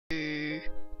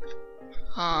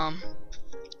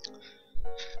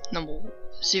number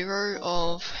 0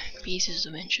 of Beez's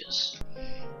adventures.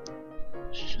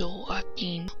 So I've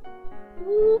been.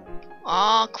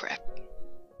 Ah, crap.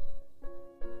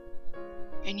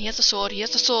 And he has the sword, he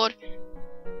has the sword.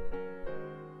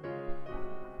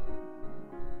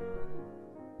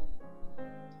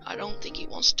 I don't think he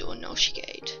wants to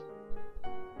negotiate.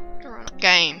 Run a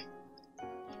game.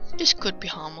 This could be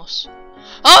harmless.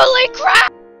 Holy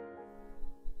crap!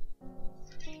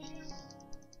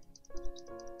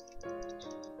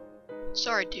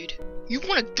 Sorry, dude. You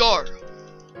wanna go?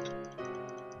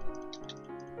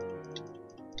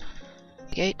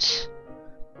 Gates.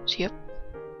 Yep.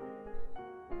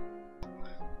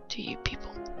 To you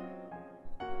people.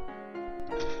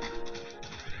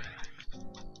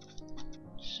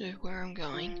 So where I'm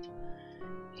going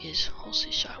is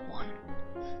Halsey Shot 1,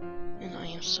 and I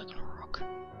am stuck on a rock.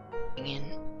 In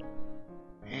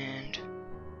and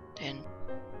then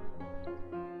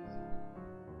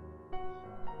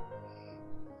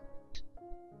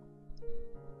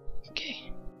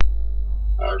okay.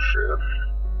 Oh shit.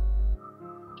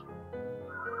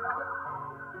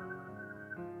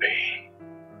 Hey,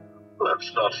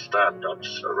 let's not stand on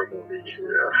ceremony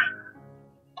here.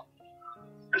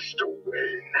 Mr.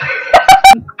 Wayne.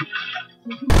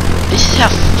 This is how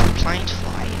planes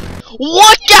fly.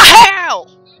 What the hell?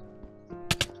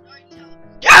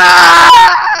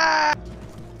 Ah!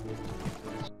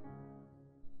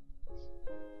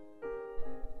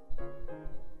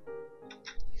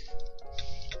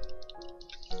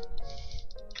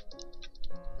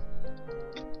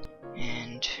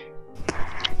 And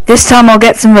this time I'll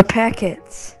get some repair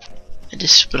kits.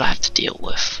 this is what I have to deal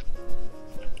with.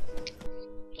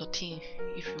 Lottie,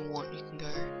 if you want, you can go.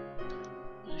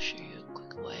 I'll show you a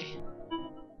quick way.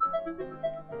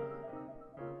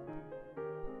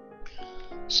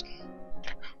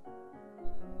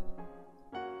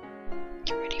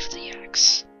 Get ready for the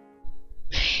axe.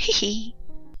 Hehe.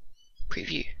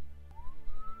 Preview.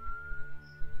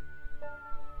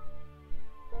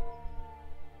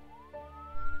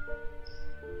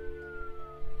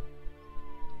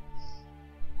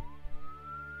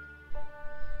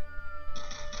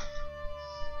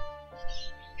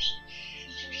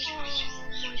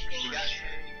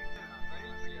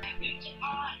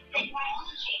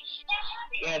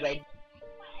 Yeah, babe.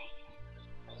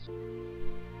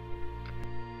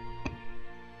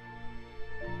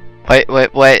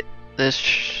 Wait.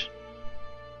 This.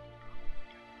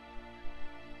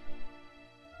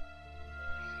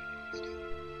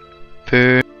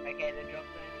 Poo. Okay, the drop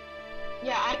zone.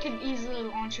 Yeah, I could easily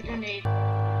launch a grenade.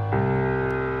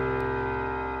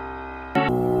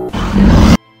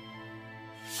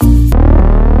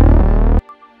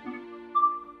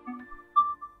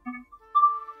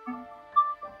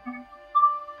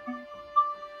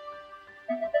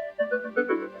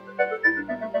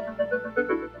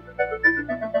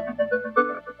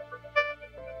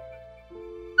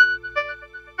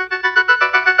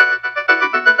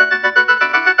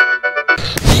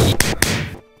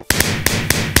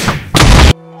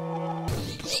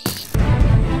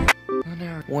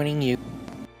 Warning you.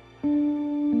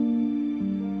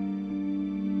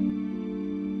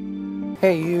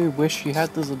 Hey, you wish you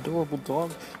had this adorable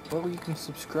dog? Well, you can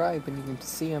subscribe and you can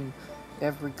see him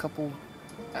every couple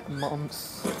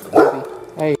months, maybe.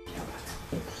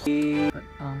 Hey.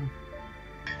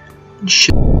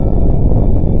 Shit.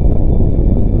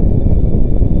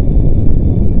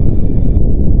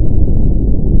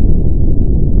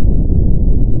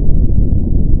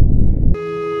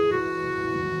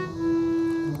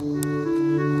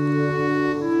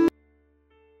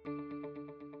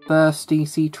 First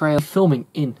DC trailer filming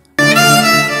in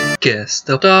Guess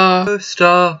the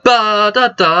star ba da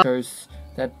da shows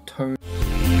that tone.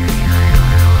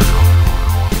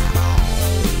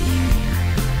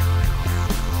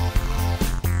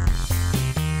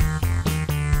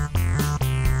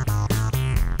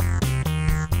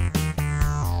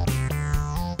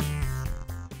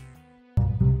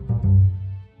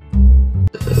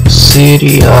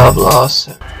 City of Los.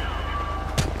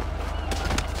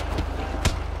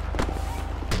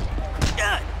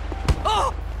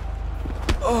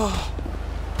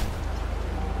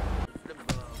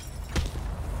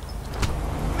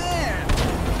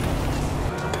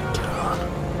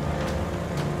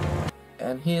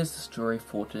 And here's the story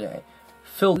for today.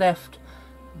 Phil left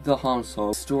the Han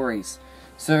Solo stories.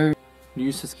 So,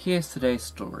 news says here's today's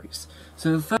stories.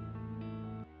 So the first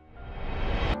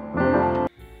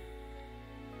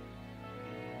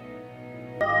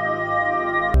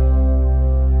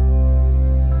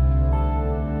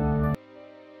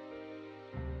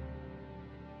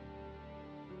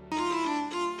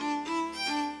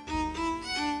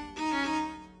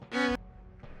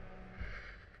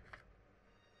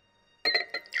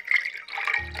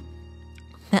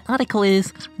The article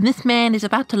is, this man is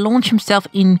about to launch himself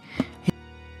in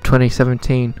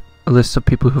 2017, a list of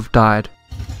people who've died.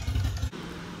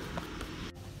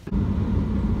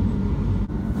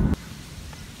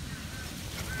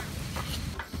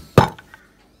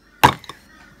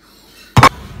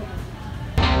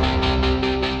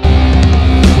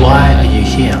 Why are you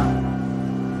here?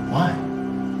 Why?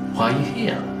 Why are you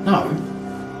here? No.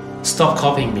 Stop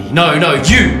copying me. No,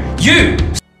 you!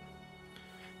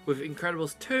 With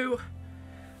Incredibles 2,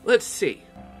 let's see.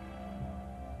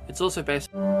 It's also based.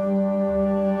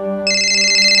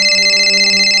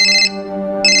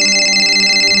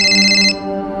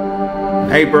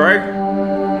 Hey bro,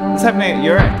 what's happening at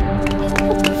your end?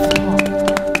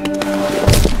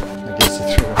 I guess you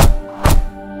threw it.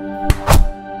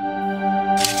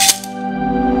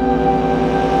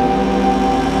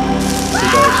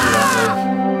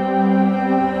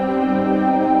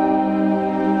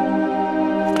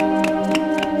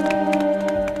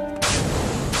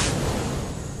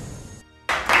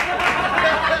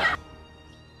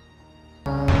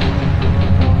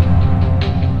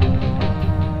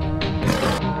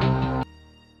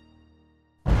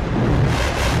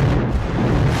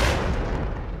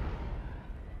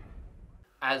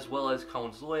 As well as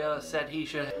Cohen's lawyer said he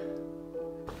should.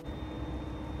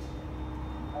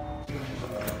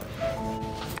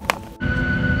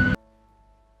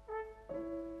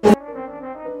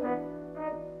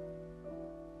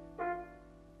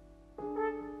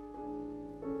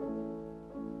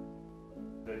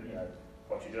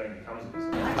 What you're doing becomes a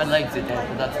business. My legs are dead,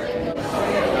 but that's okay.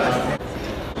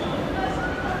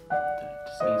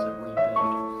 Just needs a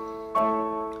rebuild.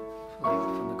 Like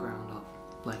from the ground up,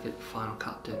 like it Final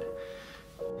Cut did.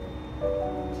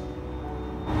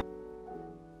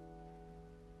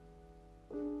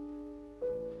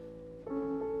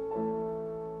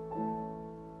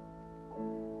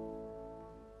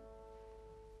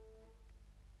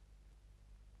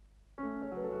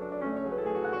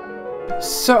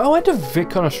 So I went to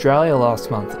VidCon Australia last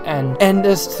month, and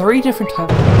there's 3 different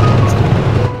types.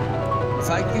 If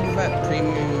I could prevent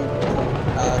premium,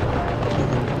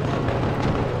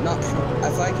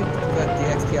 if I could prevent the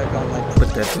XP I've gone like. But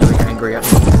they're really angry at me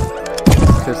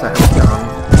because I have a gun.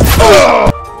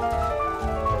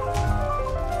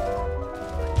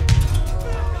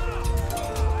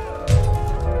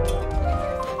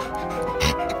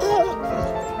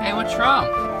 Hey, what's wrong?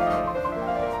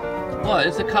 What,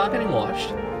 is the car getting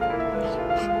washed?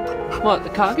 What, the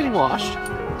car getting washed?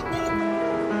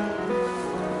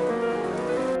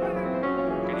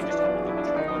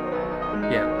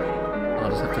 Yeah, I'll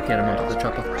just have to get him onto the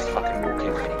chopper.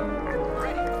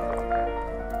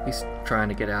 He's trying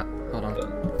to get out. Hold on.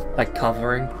 Like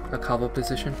covering a cover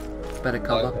position. Better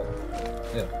cover.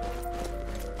 Yeah.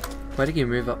 Where did you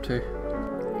move up to?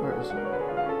 Where is it?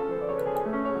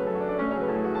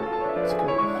 Let's go.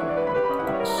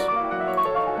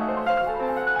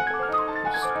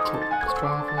 Just kill this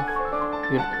driver.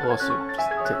 You can also just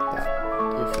take that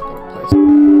if you're gonna place.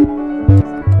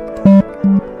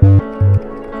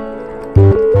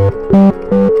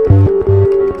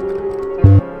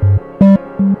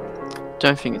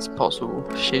 Don't think it's possible.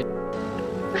 Shit.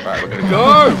 Alright, we're gonna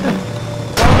Go!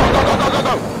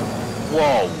 Go!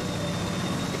 Whoa!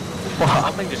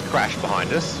 Something just crashed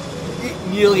behind us. It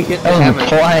nearly hit the hammer.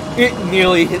 It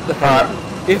nearly hit the hammer.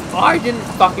 If I didn't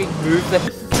fucking move the.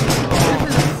 This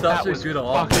is such a good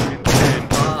fucking insane.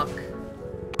 Fuck.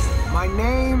 My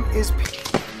name is.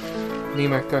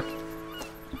 Nemo, go.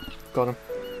 Got him.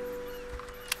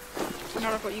 No,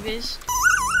 I've got you, Beez.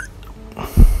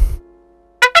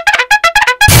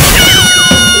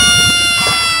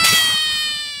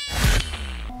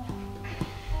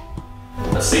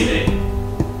 A CD.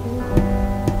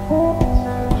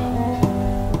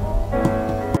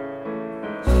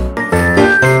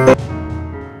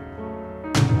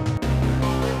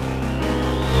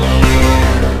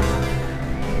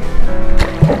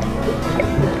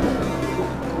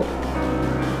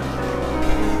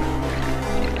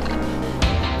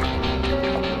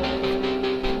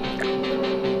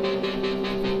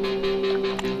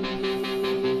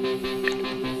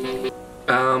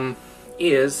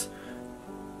 Is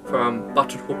from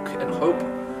Buttonhook and Hope.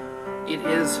 It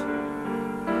is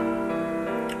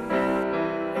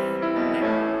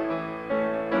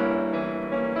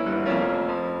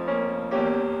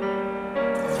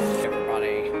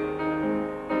everybody.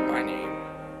 My name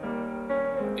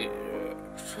is.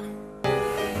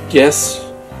 Yes.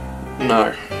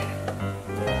 No.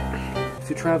 If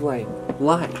you're traveling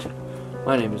light,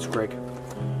 my name is Greg.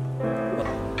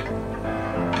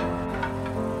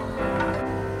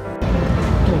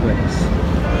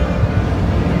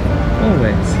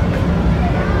 Always.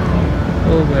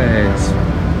 Always.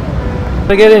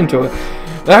 I get into it.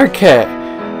 Okay.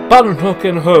 Button Hook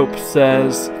and Hope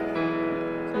says,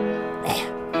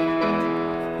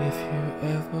 if you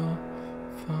ever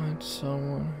find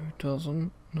someone who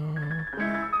doesn't know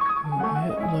who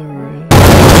Hitler is.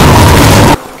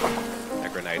 A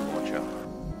grenade launcher.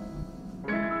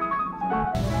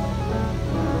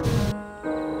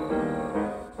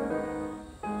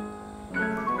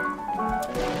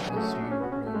 As you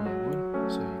normally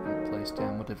would, so you can place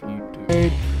down whatever you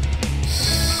do.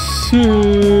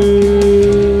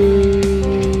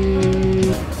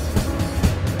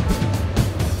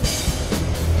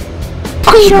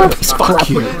 Fuck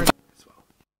you!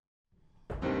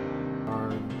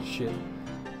 Shit.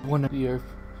 One of your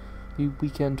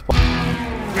weekend.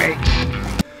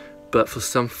 But for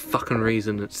some fucking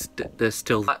reason, there's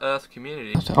still that Earth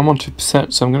community. I'm on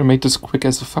 2%, so I'm gonna make this quick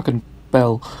as a fucking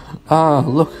bell. Ah,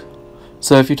 look.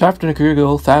 So if you typed into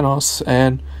Google Thanos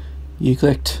and you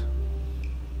clicked.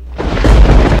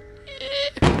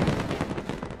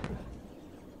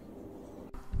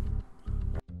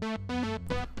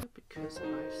 Because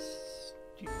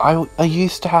I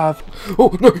used to have.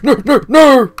 Oh no no no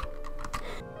no!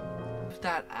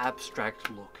 That abstract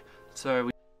look. So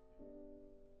we.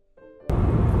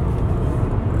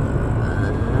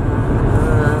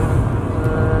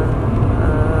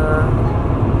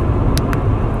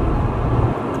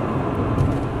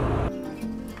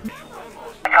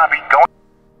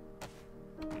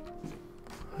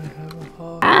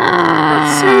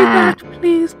 Say that,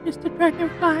 please, Mr.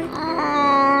 Dragonfly.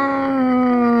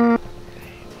 Oh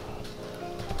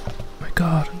my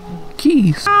god.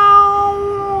 Keys.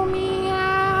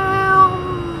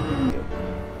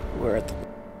 We're at the.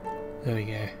 There we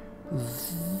go.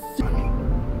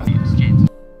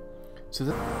 So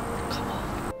that.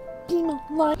 Come on.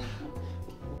 Like.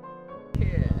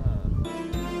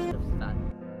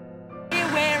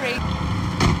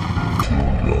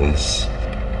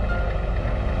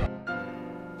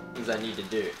 Things I need to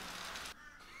do.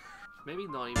 Maybe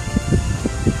not even.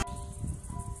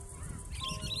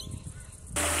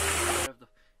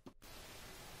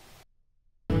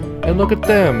 And look at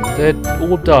them, they're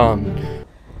all done.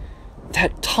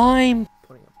 That time.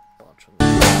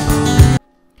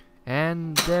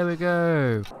 And there we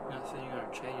go. So you're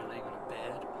gonna chain your leg on a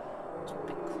bed. It's a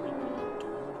bit creepy,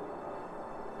 dude.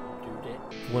 Do that.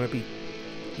 Wanna be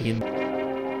in?